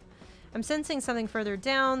Section Chief. I'm sensing something further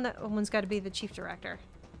down. That one's got to be the Chief Director.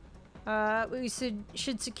 We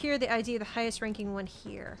should secure the ID of the highest ranking one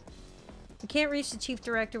here. We can't reach the Chief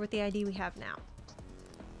Director with the ID we have now.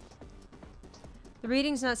 The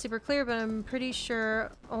reading's not super clear, but I'm pretty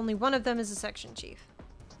sure only one of them is a Section Chief.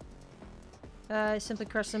 Simply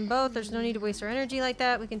crush them both. There's no need to waste our energy like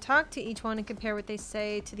that. We can talk to each one and compare what they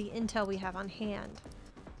say to the intel we have on hand.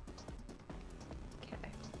 Okay.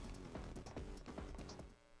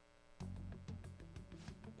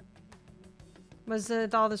 Was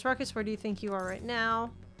all this ruckus? Where do you think you are right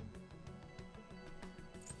now?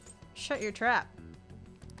 Shut your trap.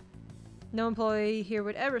 No employee here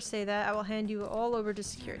would ever say that. I will hand you all over to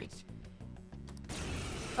security.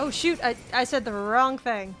 Oh shoot, I said the wrong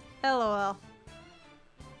thing. LOL.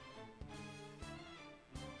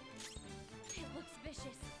 It looks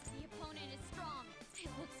vicious. The opponent is strong. It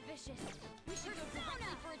looks vicious. We should go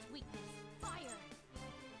directly for its weakness. Fire.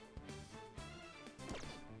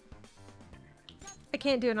 I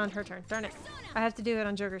can't do it on her turn. Darn it. I have to do it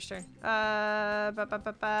on Joker's turn.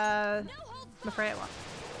 Mafreyawa.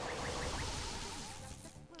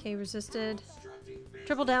 Okay, resisted.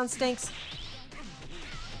 Triple down stinks.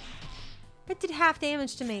 It did half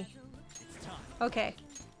damage to me. Okay.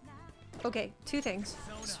 Okay, 2 things.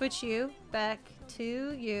 Switch you back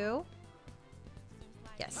to you.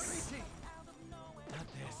 Yes.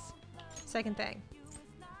 Second thing.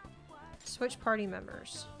 Switch party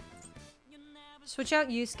members. Switch out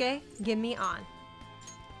Yusuke. Give me on.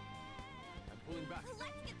 I'm pulling back.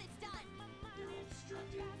 Let's get this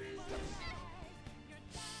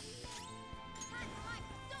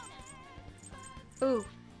done. Ooh,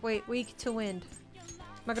 wait, weak to wind.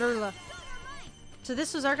 Magarula. So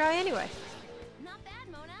this was our guy anyway. Not bad,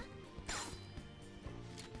 Mona.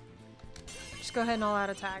 Just go ahead and all out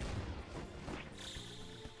attack.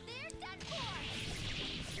 They're done for.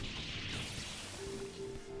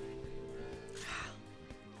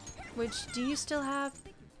 Which, do you still have?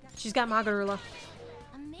 She's got Magarula.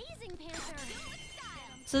 Amazing, Panther.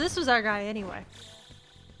 So this was our guy anyway.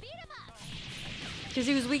 Beat him up. Because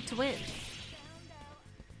he was weak to wind.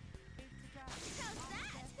 How's that?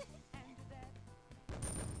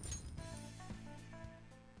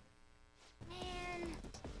 Man.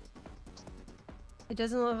 It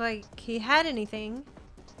doesn't look like he had anything.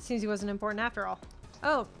 Seems he wasn't important after all.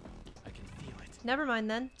 Oh, I can feel it. never mind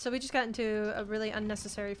then. So we just got into a really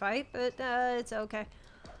unnecessary fight, but it's okay.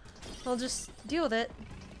 We'll just deal with it.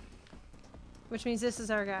 Which means this is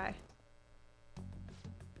our guy.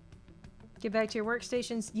 Get back to your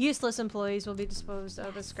workstations. Useless employees will be disposed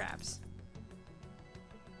of as scraps.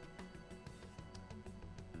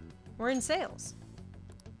 We're in sales.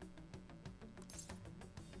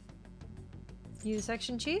 You the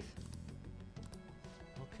section chief?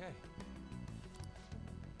 Okay.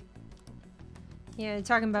 Yeah,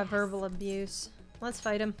 talking about verbal abuse. Let's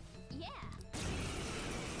fight him. Yeah.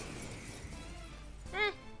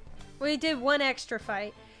 We did one extra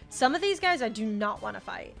fight. Some of these guys I do not want to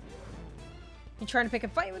fight. You trying to pick a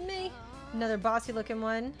fight with me? Another bossy looking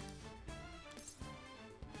one.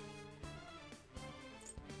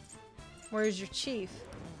 Where's your chief?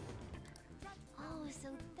 Oh, so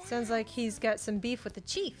that. Sounds like he's got some beef with the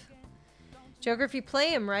chief. Joker, if you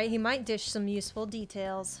play him right, he might dish some useful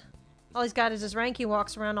details. All he's got is his rank. He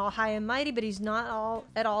walks around all high and mighty, but he's not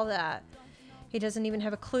at all that. He doesn't even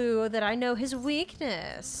have a clue that I know his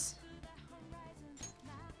weakness.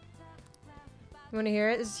 You want to hear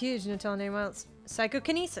it? This is huge. No telling anyone else.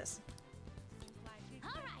 Psychokinesis.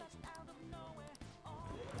 All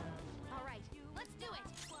right, let's do it.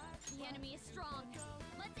 The enemy is strong.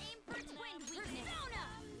 Let's aim for its wind weakness.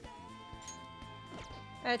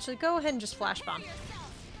 Actually, go ahead and just flash bomb.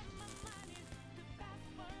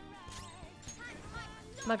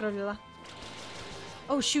 Magrolula.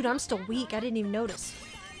 Oh shoot, I'm still weak. I didn't even notice.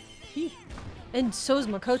 And so's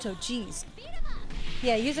Makoto. Jeez.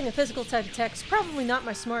 Yeah, using a physical type attack is probably not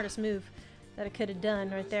my smartest move that I could have done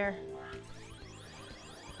right there.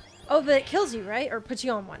 Oh, but it kills you, right? Or puts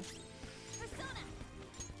you on one.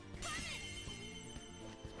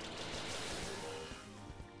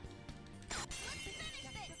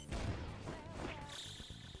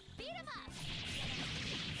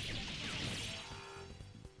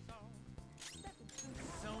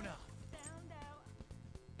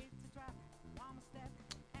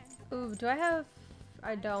 Ooh, do I have...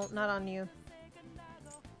 I don't. Not on you.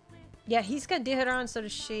 Yeah, he's got Dihara, so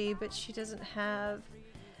does she, but she doesn't have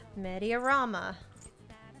Mediarama.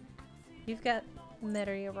 You've got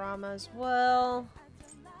Mediarama as well.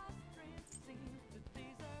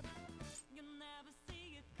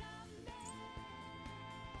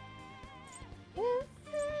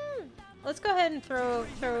 Let's go ahead and throw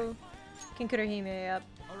Kinkurohime up.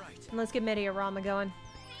 And let's get Mediarama going.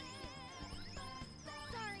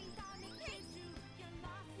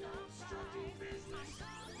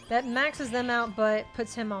 That maxes them out, but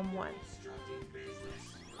puts him on one.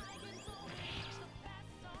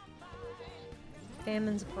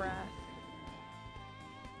 Famine's breath.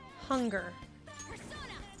 Hunger.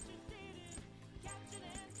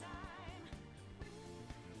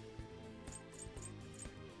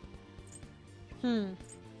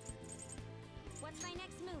 What's my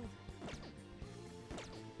next move?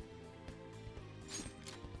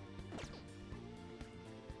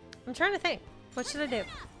 I'm trying to think. What should I do?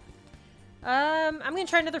 I'm gonna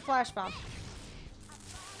try another flash bomb.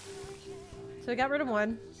 So we got rid of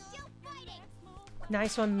one.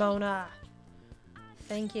 Nice one, Mona.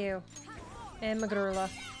 Thank you. And Magrula.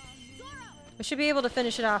 We should be able to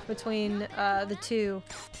finish it off between the two.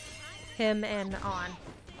 Him and On.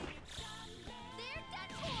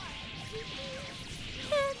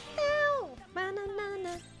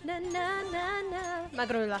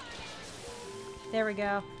 Magrula. There we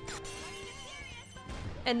go.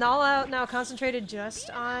 And all out now concentrated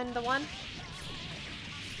just on the one.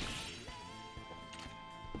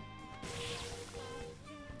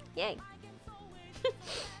 Yay.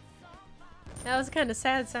 That was kind of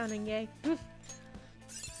sad sounding, yay.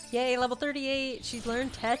 Yay, level 38. She's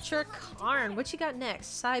learned Tetra Karn. What she got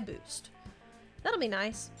next? Psy boost. That'll be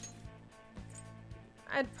nice.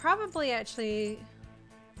 I'd probably get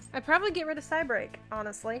rid of Psy break,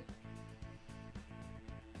 honestly.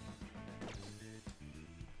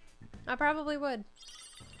 I probably would.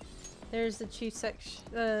 There's the chief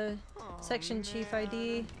section chief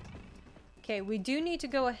ID. Okay, we do need to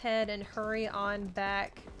go ahead and hurry on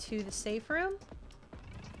back to the safe room.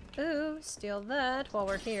 Ooh, steal that while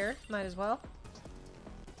we're here. Might as well.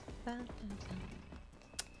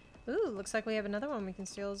 Ooh, looks like we have another one we can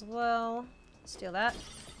steal as well. Steal that.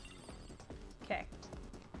 Okay.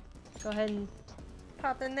 Go ahead and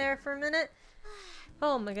pop in there for a minute.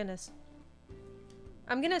 Oh my goodness.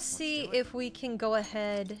 I'm gonna see if we can go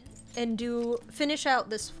ahead and finish out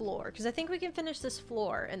this floor, because I think we can finish this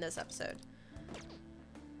floor in this episode.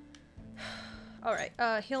 Alright,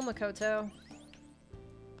 heal Makoto.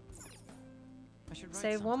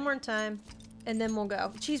 Save one more time, and then we'll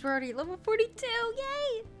go. Jeez, we're already at level 42!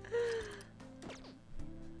 Yay!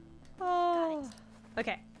 Oh.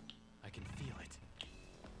 Okay. I can feel it.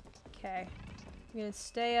 Okay. I'm gonna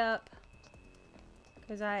stay up.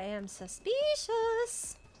 Because I am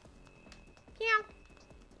suspicious. Yeah.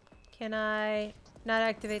 Can I not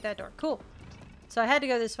activate that door? Cool. So I had to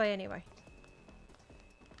go this way anyway.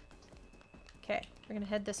 Okay, we're gonna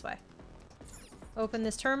head this way. Open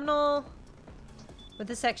this terminal with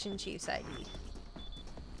the section chief's ID.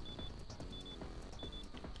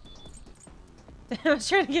 I was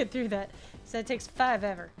trying to get through that. So that takes 5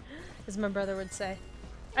 ever, as my brother would say.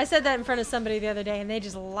 I said that in front of somebody the other day and they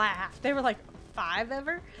just laughed. They were like, 5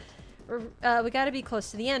 ever? We gotta be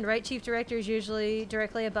close to the end, right? Chief Director is usually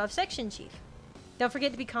directly above Section Chief. Don't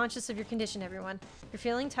forget to be conscious of your condition, everyone. If you're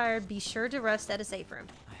feeling tired, be sure to rest at a safe room.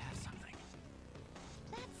 I have something.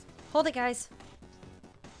 Hold it, guys.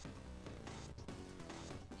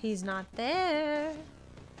 He's not there.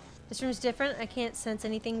 This room's different. I can't sense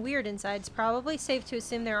anything weird inside. It's probably safe to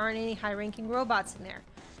assume there aren't any high-ranking robots in there.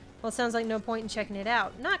 Well, it sounds like no point in checking it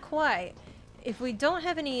out. Not quite. If we don't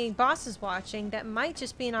have any bosses watching, that might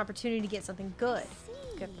just be an opportunity to get something good.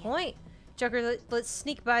 Good point. Joker, let's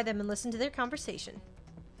sneak by them and listen to their conversation.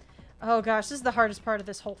 Oh gosh, this is the hardest part of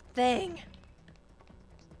this whole thing.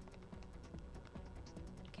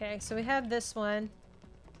 Okay, so we have this one.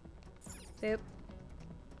 Boop.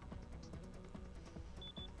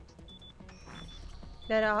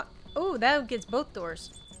 That, oh, that gets both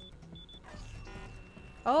doors.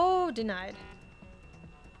 Oh, denied.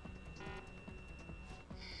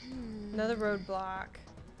 Another roadblock.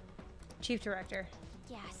 Chief Director.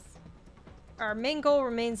 Yes. Our main goal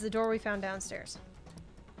remains the door we found downstairs.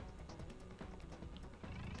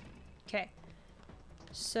 Okay.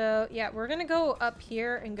 So, yeah, we're gonna go up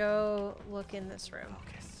here and go look in this room.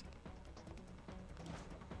 Focus.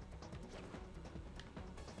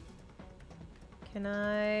 Can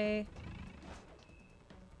I...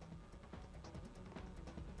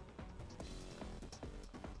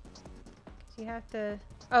 You have to...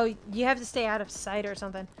 Oh, you have to stay out of sight or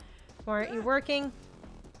something. Why aren't you working?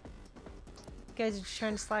 You guys are just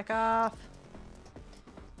trying to slack off.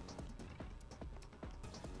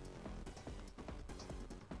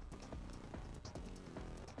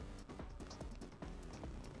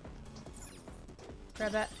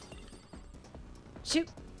 Grab that. Shoot!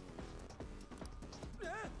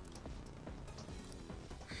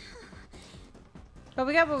 But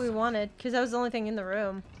we got what we wanted, because that was the only thing in the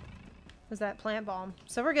room. Was that plant bomb.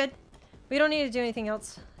 So we're good. We don't need to do anything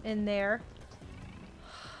else in there.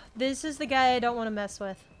 This is the guy I don't want to mess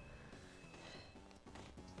with.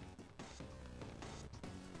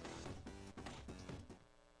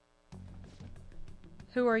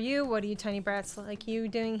 Who are you? What are you tiny brats like you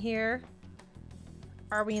doing here?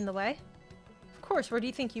 Are we in the way? Of course, where do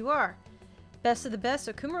you think you are? Best of the best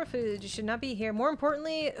Okumara food. You should not be here. More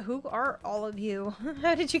importantly, who are all of you?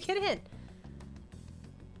 How did you get in?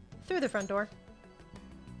 Through the front door.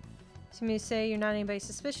 So you say you're not anybody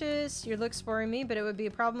suspicious. Your looks worry me, but it would be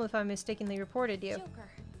a problem if I mistakenly reported you.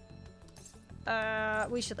 Joker.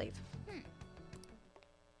 We should leave.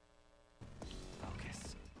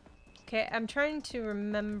 Focus. Okay, I'm trying to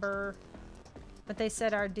remember what they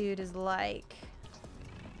said our dude is like.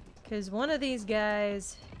 Because one of these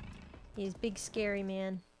guys is big scary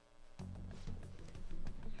man.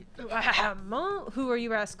 Who are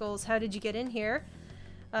you rascals? How did you get in here?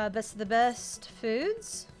 Best of the best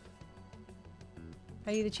foods?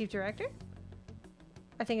 Are you the chief director?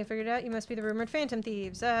 I think I figured it out. You must be the rumored phantom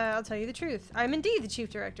thieves. I'll tell you the truth. I'm indeed the chief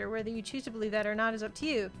director. Whether you choose to believe that or not is up to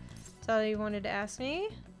you. That's all you wanted to ask me.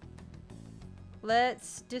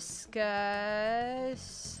 Let's discuss...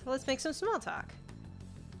 Let's make some small talk.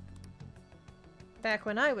 Back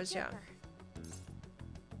when I was young.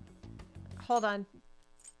 Hold on.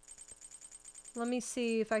 Let me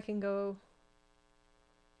see if I can go...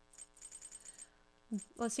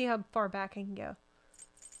 Let's see how far back I can go.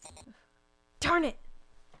 Darn it!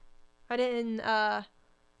 I didn't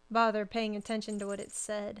bother paying attention to what it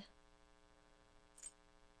said.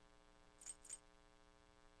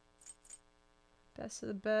 Best of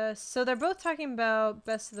the best. So they're both talking about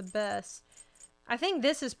best of the best. I think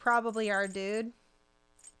this is probably our dude.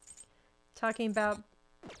 Talking about...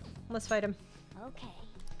 Let's fight him. Okay.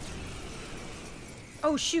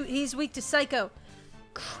 Oh shoot, he's weak to Psycho.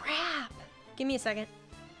 Crap! Give me a second.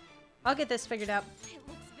 I'll get this figured out. It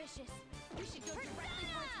looks vicious. We should go directly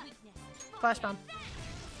for its weakness. Flash bomb.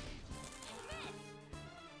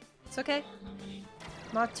 It's okay.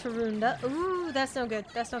 Maturunda. Ooh, that's no good.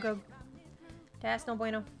 That's no good. That's no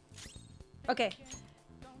bueno. Okay.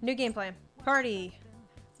 New game plan. Party.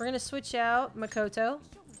 We're gonna switch out Makoto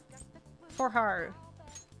for Haru.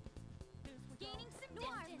 Gaining some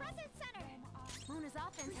distance. Present center. Mona's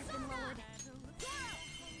offense has been lowered.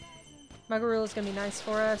 Magurula's gonna be nice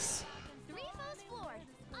for us. Three foes floored.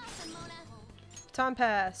 Awesome, Mona. Tom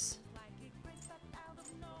pass.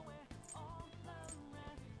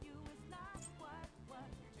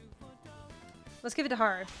 Let's give it to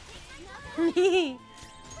Haru.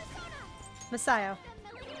 Messiah.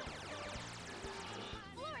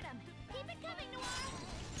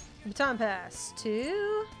 Baton pass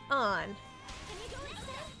to on.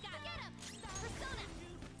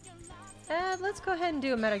 Let's go ahead and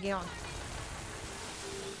do a Metagion.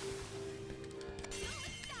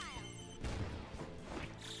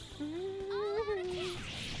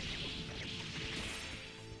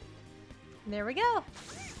 There we go.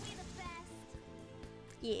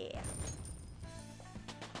 Yeah.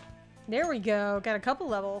 There we go. Got a couple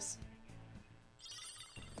levels.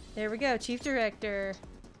 There we go, Chief Director.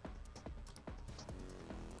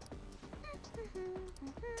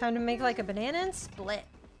 Time to make like a banana and split.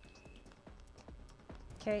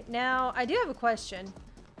 Okay, now I do have a question.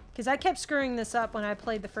 Because I kept screwing this up when I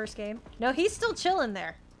played the first game. No, he's still chilling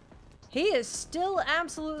there. He is still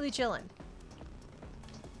absolutely chilling.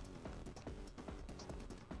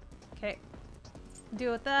 Okay.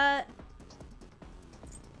 Deal with that.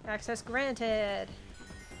 Access granted.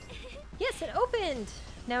 Yes, it opened!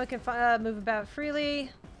 Now we can move about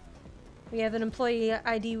freely. We have an employee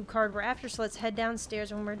ID card we're after, so let's head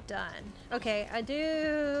downstairs when we're done. Okay, I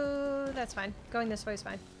do... That's fine. Going this way is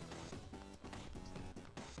fine.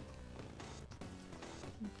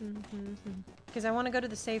 Because I want to go to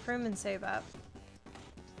the safe room and save up.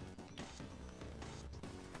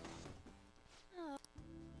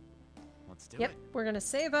 Let's do Yep, it. we're going to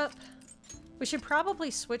save up. We should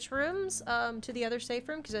probably switch rooms to the other safe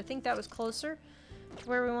room, because I think that was closer to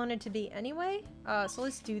where we wanted to be anyway. So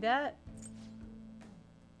let's do that.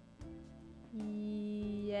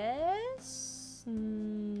 Yes?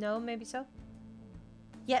 No, maybe so.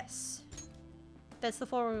 Yes. That's the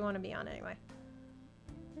floor we want to be on anyway.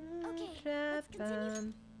 Okay, let's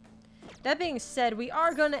continue. That being said, we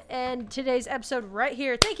are going to end today's episode right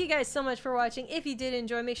here. Thank you guys so much for watching. If you did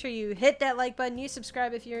enjoy, make sure you hit that like button, you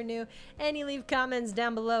subscribe if you're new, and you leave comments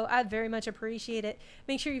down below. I'd very much appreciate it.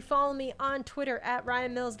 Make sure you follow me on Twitter at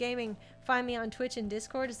Ryan Mills Gaming. Find me on Twitch and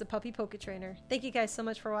Discord as the Puppy Poke Trainer. Thank you guys so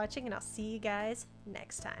much for watching, and I'll see you guys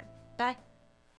next time. Bye.